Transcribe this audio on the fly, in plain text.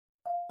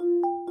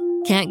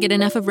Can't get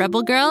enough of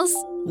Rebel Girls?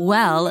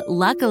 Well,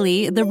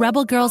 luckily, the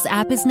Rebel Girls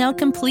app is now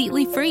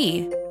completely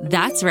free.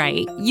 That's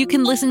right. You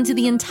can listen to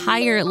the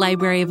entire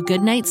library of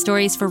goodnight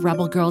stories for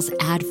Rebel Girls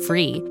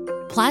ad-free.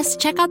 Plus,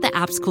 check out the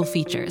app's cool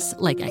features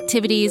like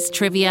activities,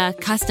 trivia,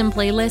 custom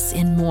playlists,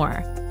 and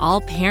more.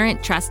 All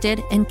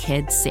parent-trusted and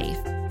kids-safe.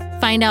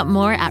 Find out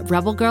more at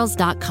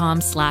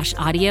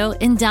rebelgirls.com/audio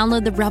and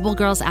download the Rebel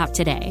Girls app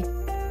today.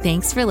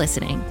 Thanks for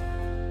listening.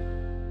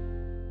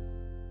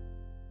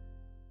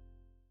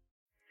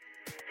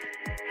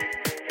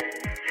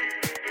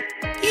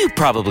 You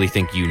probably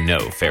think you know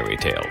fairy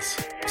tales.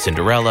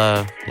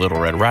 Cinderella, Little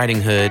Red Riding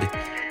Hood.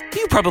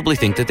 You probably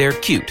think that they're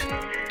cute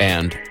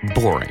and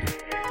boring.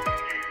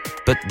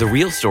 But the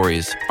real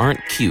stories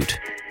aren't cute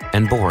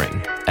and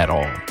boring at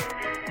all.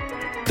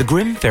 The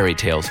Grimm fairy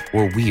tales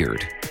were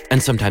weird and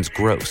sometimes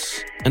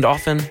gross and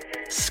often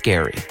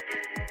scary.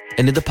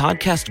 And in the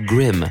podcast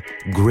Grimm,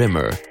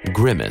 Grimmer,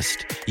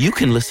 Grimmest, you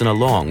can listen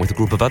along with a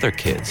group of other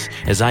kids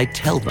as I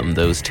tell them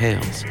those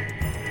tales.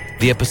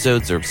 The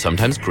episodes are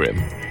sometimes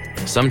grim,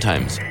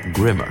 sometimes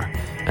grimmer,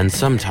 and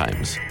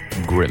sometimes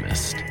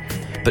grimmest.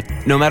 But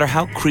no matter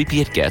how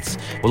creepy it gets,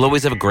 we'll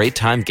always have a great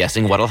time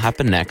guessing what'll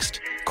happen next,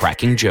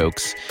 cracking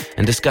jokes,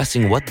 and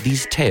discussing what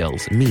these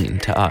tales mean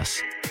to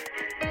us.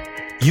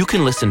 You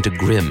can listen to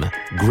Grimm,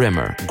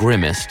 Grimmer,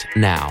 Grimmest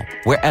now,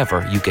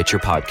 wherever you get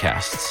your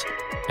podcasts.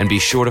 And be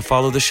sure to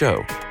follow the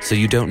show so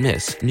you don't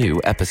miss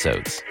new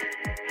episodes.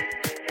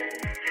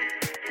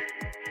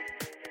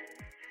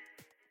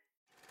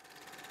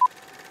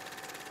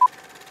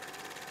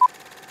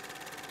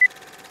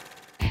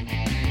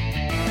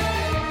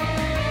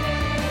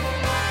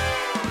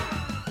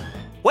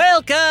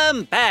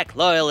 Welcome back,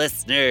 loyal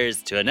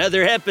listeners, to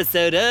another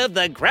episode of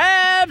the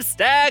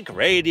Grabstack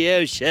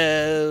Radio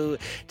Show.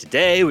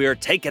 Today we are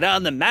taking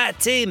on the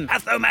mighty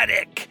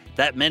Math-O-Matic,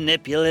 that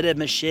manipulative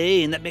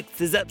machine that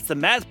mixes up some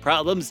math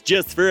problems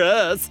just for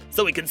us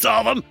so we can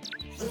solve them.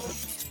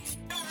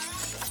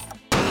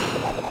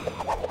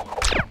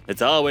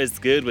 It's always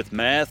good with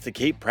math to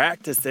keep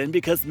practicing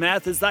because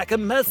math is like a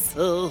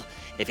muscle.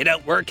 If you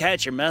don't work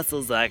out your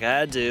muscles like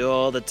I do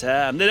all the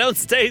time, they don't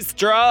stay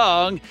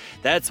strong.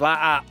 That's why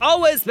I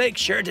always make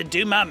sure to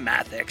do my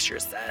math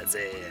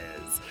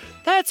exercises.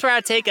 That's where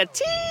I take a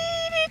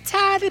teeny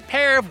tiny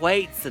pair of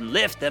weights and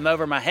lift them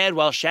over my head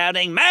while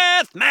shouting,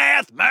 math,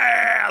 math,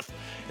 math.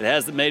 It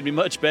hasn't made me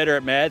much better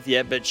at math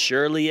yet, but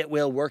surely it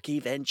will work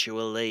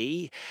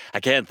eventually. I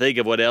can't think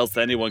of what else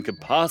anyone could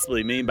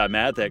possibly mean by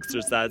math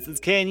exercises,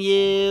 can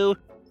you?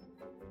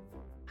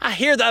 I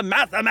hear the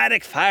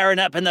Math-O-Matic firing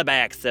up in the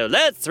back, so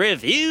let's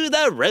review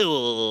the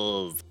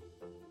rules.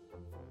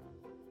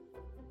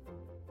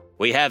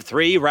 We have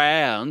 3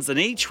 rounds, and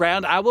each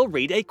round I will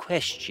read a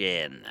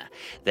question.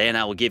 Then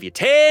I will give you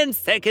 10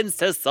 seconds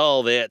to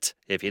solve it.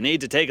 If you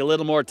need to take a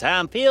little more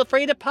time, feel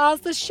free to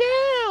pause the show.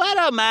 I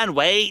don't mind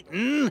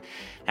waiting.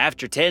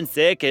 After 10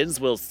 seconds,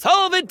 we'll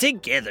solve it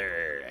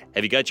together.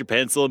 Have you got your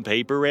pencil and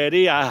paper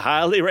ready? I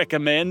highly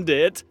recommend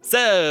it.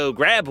 So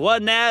grab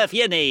one now if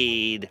you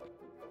need.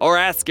 Or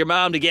ask your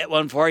mom to get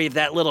one for you if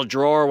that little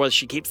drawer where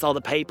she keeps all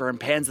the paper and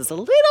pens is a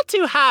little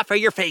too high for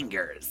your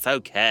fingers.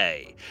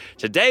 Okay,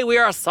 today we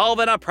are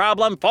solving a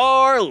problem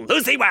for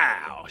Lucy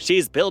Wow.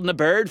 She's building a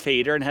bird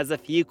feeder and has a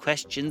few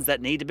questions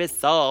that need to be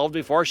solved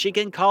before she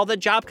can call the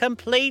job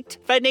complete.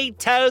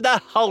 Finito,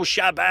 the whole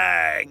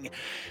shebang.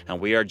 And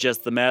we are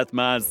just the math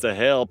minds to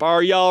help.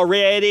 Are y'all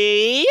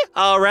ready?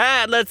 All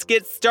right, let's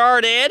get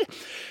started.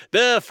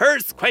 The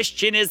first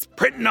question is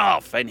printing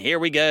off, and here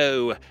we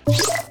go.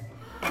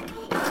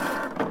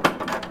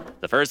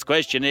 The first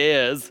question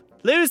is,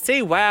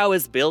 Lucy Wow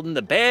is building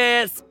the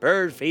best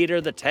bird feeder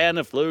the town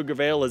of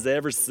Pflugerville has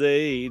ever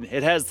seen.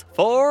 It has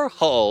 4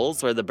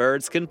 holes where the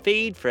birds can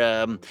feed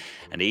from,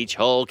 and each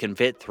hole can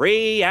fit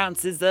 3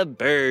 ounces of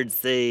bird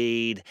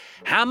seed.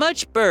 How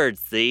much bird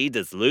seed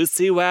does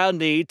Lucy Wow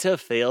need to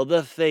fill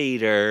the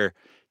feeder?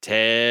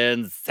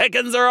 10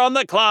 seconds are on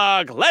the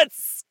clock.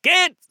 Let's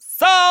get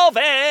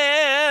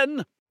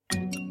solving!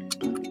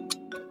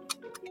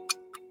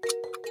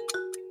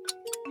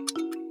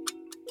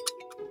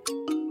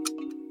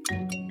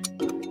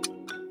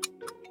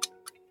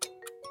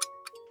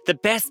 The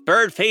best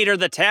bird feeder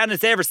the town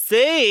has ever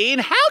seen?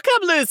 How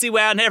come Lucy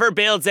Wow never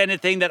builds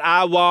anything that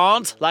I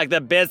want? Like the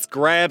best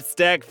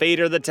Grabstack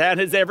feeder the town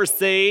has ever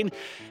seen? It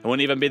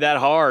wouldn't even be that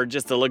hard,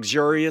 just a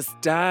luxurious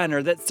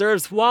diner that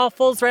serves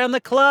waffles round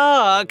the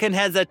clock and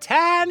has a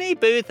tiny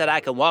booth that I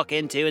can walk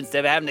into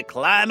instead of having to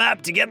climb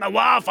up to get my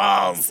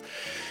waffles.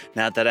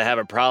 Not that I have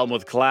a problem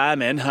with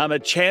climbing. I'm a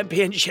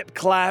championship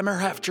climber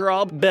after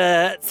all.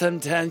 But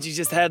sometimes you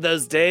just have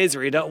those days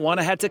where you don't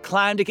want to have to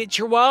climb to get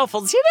your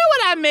waffles. You know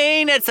what I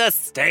mean? It's a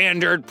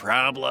standard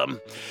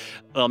problem.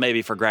 Well,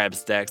 maybe for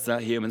Grabstacks,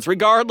 not humans.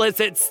 Regardless,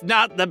 it's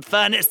not the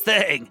funnest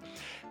thing.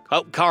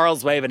 Oh,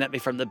 Carl's waving at me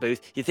from the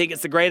booth. You think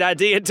it's a great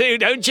idea too,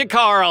 don't you,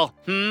 Carl?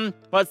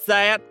 What's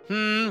that?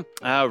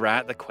 All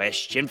right, the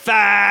question.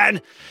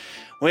 Fine.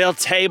 We'll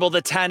table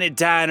the tiny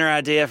diner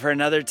idea for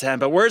another time,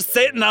 but we're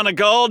sitting on a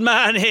gold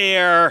mine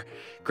here.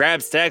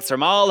 Grabstacks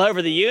from all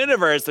over the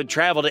universe would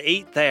travel to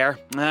eat there.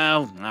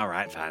 Oh, all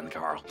right, fine,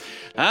 Carl.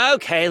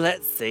 Okay,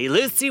 let's see.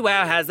 Lucy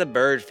Wow has a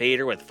bird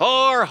feeder with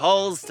 4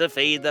 holes to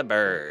feed the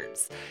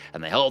birds,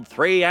 and they hold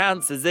 3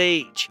 ounces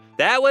each.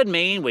 That would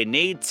mean we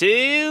need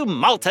to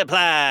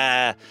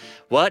multiply.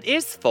 What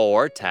is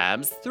 4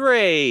 times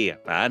 3?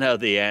 I know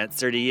the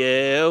answer to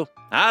you.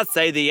 I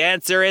say the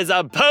answer is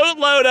a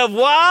boatload of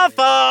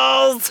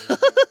waffles.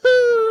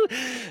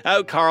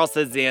 Oh, Carl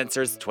says the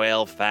answer is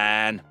 12.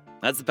 Fine.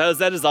 I suppose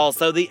that is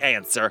also the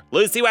answer.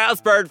 Lucy Wow's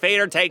bird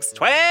feeder takes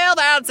 12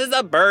 ounces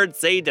of bird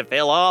seed to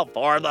fill all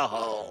 4 of the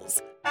holes.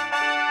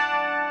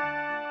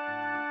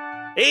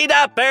 Eat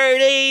up,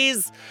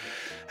 birdies!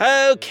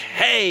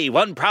 Okay,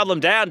 1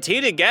 problem down,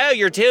 2 to go.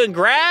 You're doing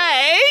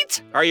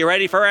great! Are you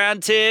ready for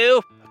round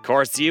 2? Of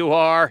course you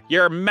are.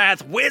 You're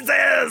math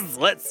whizzes!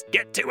 Let's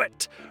get to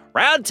it.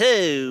 Round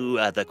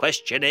 2, the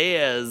question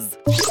is...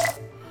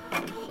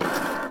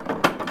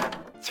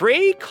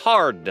 3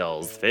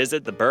 cardinals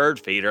visit the bird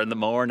feeder in the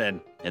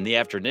morning. In the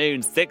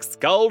afternoon, 6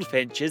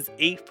 goldfinches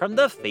eat from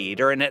the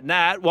feeder, and at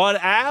night, 1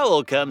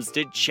 owl comes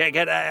to check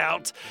it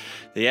out.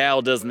 The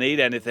owl doesn't eat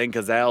anything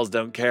because owls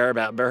don't care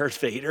about bird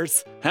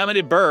feeders. How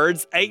many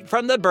birds ate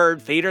from the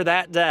bird feeder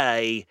that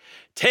day?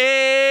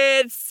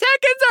 10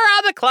 seconds are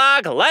on the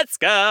clock. Let's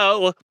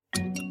go.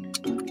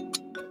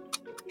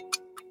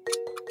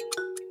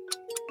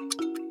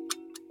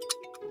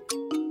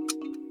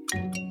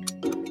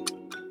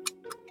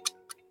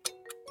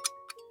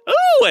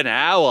 Ooh, an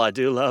owl. I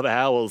do love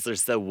owls. They're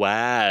so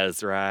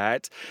wise,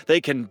 right? They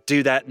can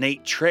do that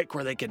neat trick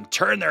where they can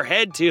turn their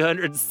head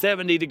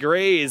 270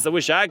 degrees. I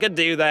wish I could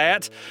do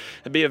that.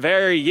 It'd be a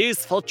very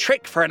useful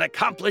trick for an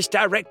accomplished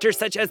director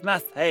such as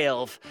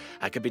myself.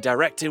 I could be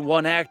directing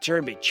one actor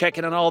and be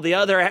checking on all the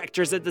other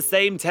actors at the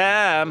same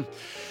time.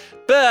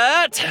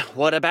 But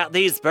what about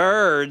these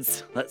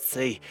birds? Let's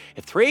see.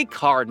 If 3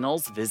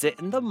 cardinals visit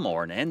in the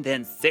morning,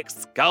 then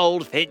 6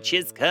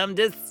 goldfinches come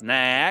to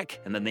snack,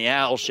 and then the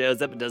owl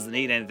shows up and doesn't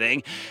eat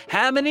anything,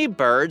 how many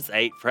birds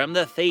ate from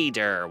the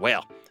feeder?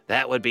 Well,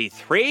 that would be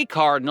 3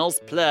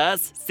 cardinals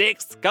plus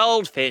 6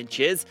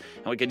 goldfinches,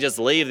 and we could just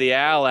leave the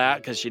owl out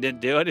because she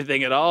didn't do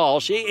anything at all.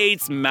 She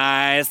eats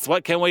mice.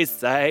 What can we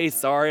say?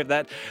 Sorry if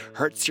that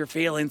hurts your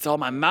feelings, all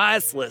my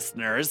mice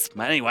listeners.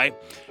 But anyway,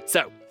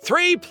 so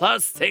 3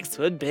 plus 6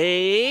 would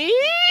be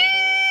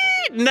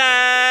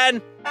 9.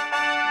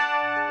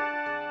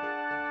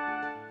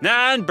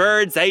 9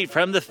 birds ate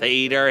from the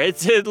feeder.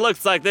 It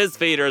looks like this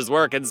feeder is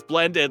working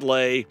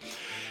splendidly.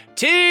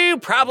 2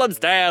 problems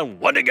down,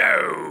 1 to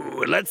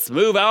go. Let's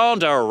move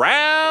on to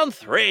round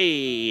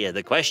 3.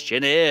 The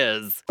question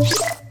is...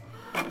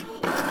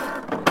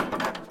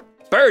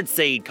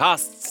 birdseed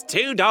costs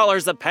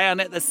 $2 a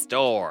pound at the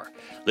store.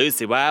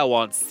 Lucy Wow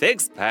wants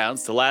 6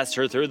 pounds to last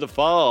her through the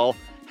fall.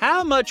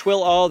 How much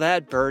will all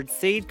that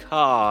birdseed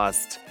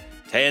cost?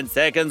 10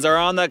 seconds are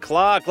on the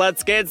clock.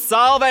 Let's get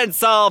solving,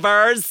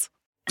 solvers.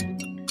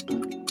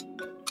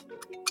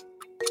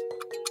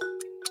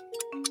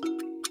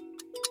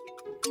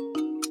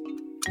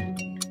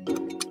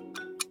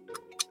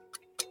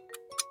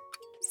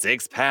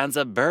 £6 pounds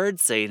of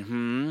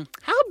birdseed,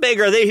 How big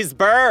are these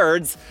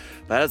birds?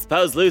 But I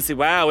suppose Lucy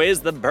Wow is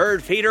the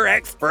bird feeder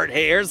expert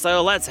here,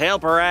 so let's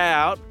help her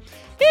out.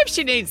 If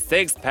she needs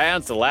 6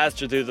 pounds to last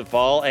her through the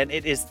fall, and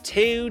it is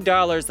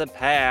 $2 a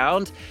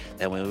pound,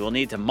 then we will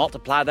need to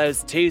multiply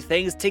those 2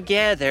 things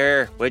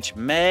together, which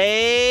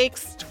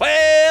makes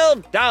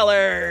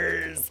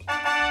 $12.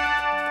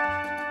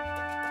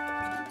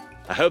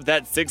 I hope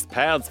that 6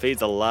 pounds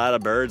feeds a lot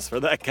of birds for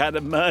that kind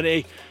of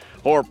money.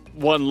 Or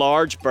 1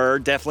 large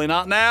bird, definitely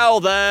not an owl,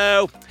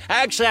 though.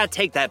 Actually, I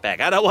take that back.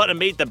 I don't want to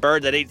meet the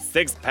bird that eats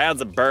 6 pounds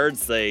of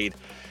birdseed.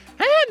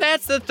 And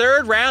that's the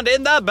 3rd round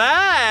in the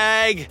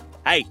bag.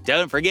 Hey,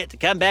 don't forget to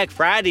come back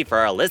Friday for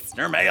our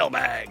listener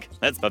mailbag.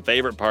 That's my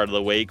favorite part of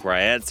the week, where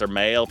I answer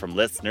mail from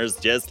listeners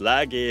just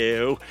like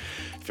you.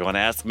 If you want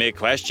to ask me a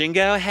question,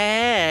 go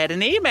ahead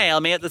and email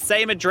me at the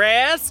same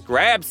address,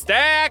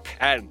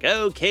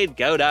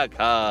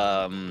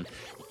 grabstack@gokidgo.com.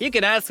 You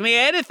can ask me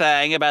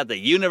anything about the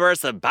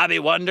universe of Bobby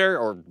Wonder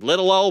or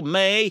little old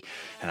me,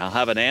 and I'll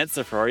have an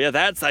answer for you.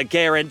 That's a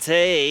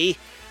guarantee.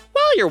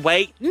 While you're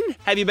waiting,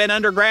 have you been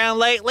underground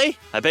lately?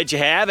 I bet you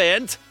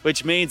haven't,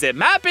 which means it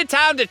might be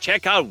time to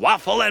check on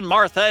Waffle and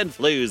Martha in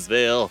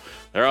Floozeville.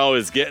 They're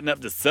always getting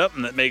up to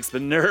something that makes me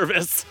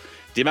nervous.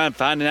 Do you mind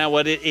finding out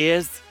what it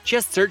is?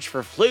 Just search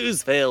for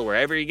Floozeville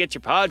wherever you get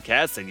your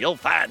podcasts and you'll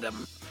find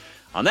them.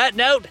 On that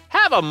note,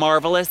 have a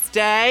marvelous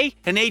day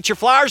and eat your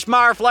flowers,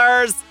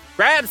 marflers.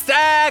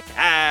 Grabstack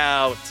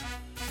out.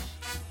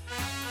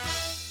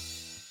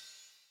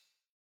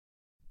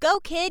 Go,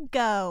 kid,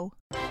 go.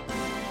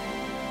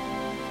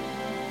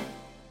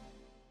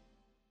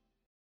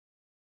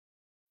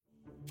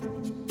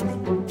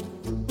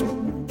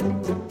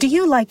 Do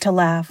you like to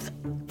laugh?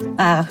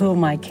 Who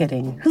am I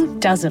kidding? Who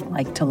doesn't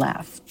like to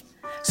laugh?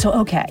 So,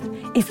 okay,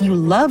 if you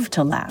love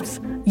to laugh,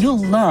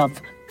 you'll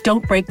love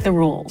Don't Break the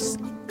Rules.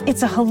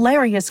 It's a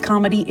hilarious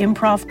comedy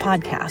improv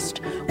podcast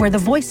where the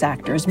voice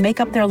actors make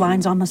up their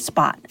lines on the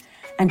spot.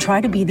 and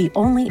try to be the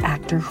only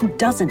actor who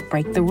doesn't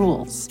break the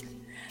rules.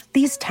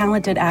 These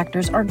talented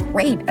actors are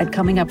great at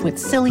coming up with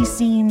silly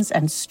scenes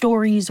and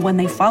stories when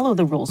they follow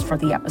the rules for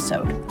the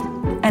episode.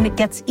 And it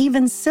gets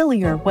even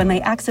sillier when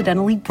they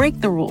accidentally break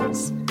the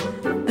rules.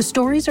 The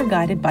stories are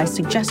guided by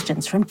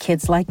suggestions from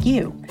kids like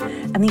you,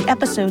 and the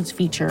episodes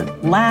feature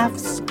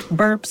laughs,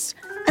 burps,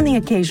 and the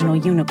occasional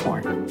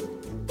unicorn.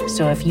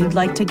 So if you'd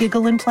like to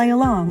giggle and play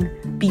along,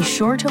 be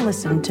sure to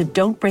listen to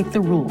Don't Break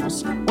the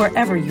Rules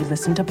wherever you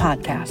listen to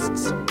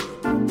podcasts.